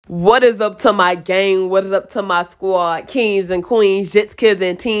What is up to my gang? What is up to my squad? Kings and queens, jits, kids,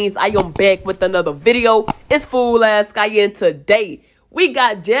 and teens. I am back with another video. It's FOOLASSSKYE, and today we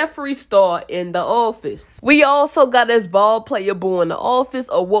got Jeffreestar in the office. We also got this ball player boo in the office,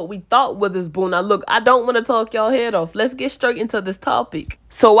 or what we thought was his boo. Now look, I don't want to talk y'all head off. Let's get straight into this topic.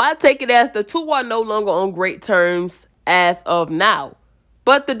 So I take it as the two are no longer on great terms as of now.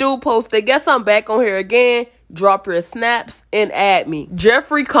 But the dude posted, guess I'm back on here again. Drop your snaps and add me.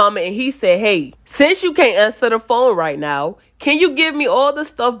 Jeffrey commented and he said, hey, since you can't answer the phone right now, can you give me all the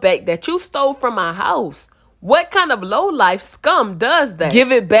stuff back that you stole from my house? What kind of low-life scum does that?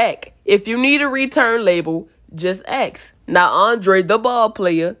 Give it back. If you need a return label, just ask. Now Andre, the ball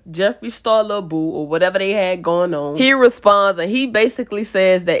player, Jeffreestar little boo, or whatever they had going on, he responds and he basically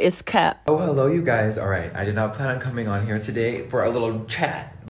says that it's cap. Oh, hello you guys. All right, I did not plan on coming on here today for a little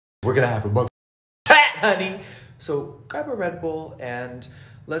chat. We're gonna have a chat, honey. So grab a Red Bull and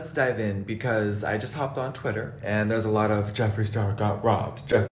let's dive in, because I just hopped on Twitter and there's a lot of Jeffreestar got robbed.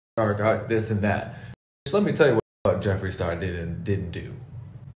 Jeffreestar got this and that. Let me tell you what Jeffreestar did and didn't do.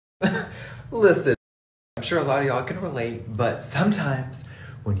 Listen, I'm sure a lot of y'all can relate, but sometimes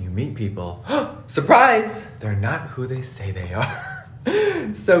when you meet people, surprise, they're not who they say they are.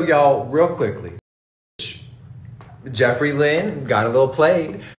 So y'all, real quickly, Jeffrey Lynn got a little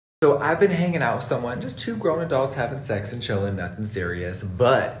played. So I've been hanging out with someone, just two grown adults having sex and chilling, nothing serious,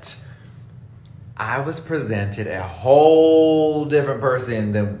 but I was presented a whole different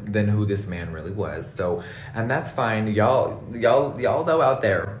person than who this man really was. So, and that's fine. Y'all know out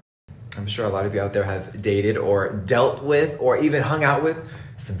there, I'm sure a lot of you out there have dated or dealt with or even hung out with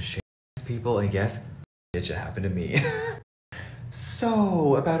some shit people, and yes, it should happen to me.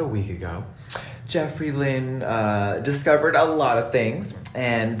 So about a week ago, Jeffrey Lynn discovered a lot of things,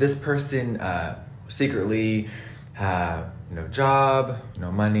 and this person secretly no job,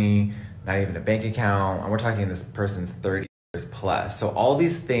 no money, not even a bank account, and we're talking this person's 30 years plus. So all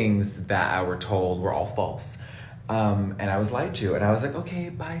these things that I were told were all false. And I was lied to, and I was like, okay,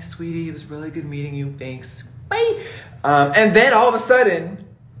 bye, sweetie. It was really good meeting you. Thanks. Bye. And then all of a sudden,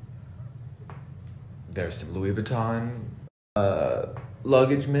 there's some Louis Vuitton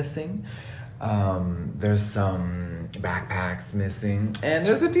luggage missing. There's some backpacks missing, and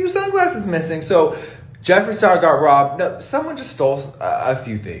there's a few sunglasses missing. So Jeffreestar got robbed. No, someone just stole a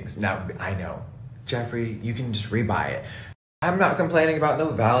few things. Now, I know, Jeffrey, you can just rebuy it. I'm not complaining about no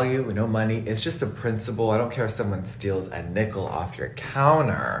value, no money. It's just a principle. I don't care if someone steals a nickel off your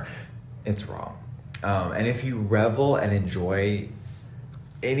counter. It's wrong. And if you revel and enjoy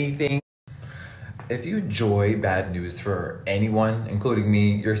anything, if you enjoy bad news for anyone, including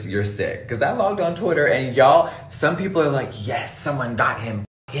me, you're sick. Because I logged on Twitter and y'all, some people are like, yes, someone got him.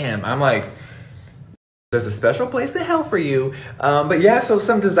 I'm like, there's a special place in hell for you. But yeah, so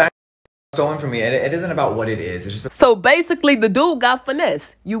some design stolen from me, and it isn't about what it is. It's just so basically the dude got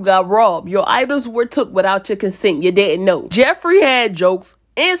finessed. You got robbed. Your items were took without your consent. You didn't know. Jeffrey had jokes,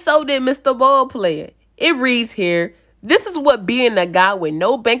 and so did Mr. Ball Player. It reads here, this is what being a guy with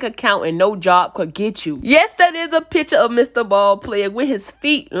no bank account and no job could get you. Yes, that is a picture of Mr. Ball Player with his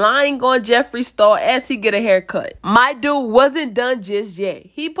feet lying on Jeffreestar as he get a haircut. My dude wasn't done just yet.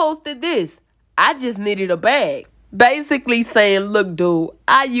 He posted this, I just needed a bag. Basically saying, look, dude,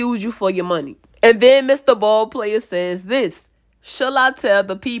 I use you for your money. And then Mr. Ball Player says this, shall I tell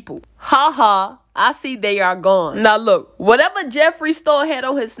the people? Ha ha, I see they are gone. Now look, whatever Jeffreestar had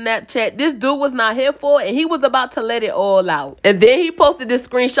on his Snapchat, this dude was not here for, and he was about to let it all out. And then he posted this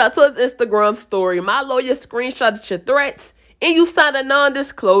screenshot to his Instagram story. My lawyer screenshotted your threats, and you signed a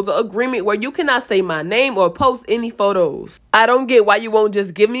non-disclosure agreement where you cannot say my name or post any photos. I don't get why you won't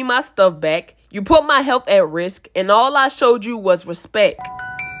just give me my stuff back. You put my health at risk, and all I showed you was respect.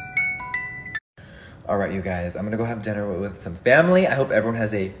 all right, you guys, I'm gonna go have dinner with some family. I hope everyone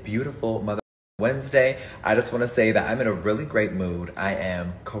has a beautiful Mother Wednesday. I just want to say that I'm in a really great mood. I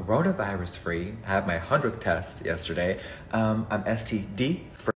am coronavirus free. I had my 100th test yesterday. I'm STD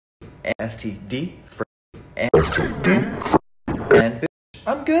free, and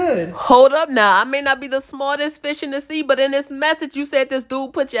I'm good. Hold up now. I may not be the smartest fish in the sea, but in this message, you said this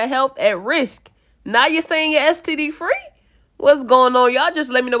dude put your health at risk. Now you're saying you're STD free? What's going on? Y'all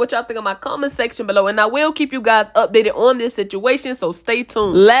just let me know what y'all think in my comment section below, and I will keep you guys updated on this situation, so stay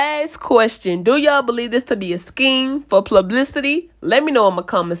tuned. Last question. Do y'all believe this to be a scheme for publicity? Let me know in my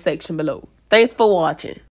comment section below. Thanks for watching.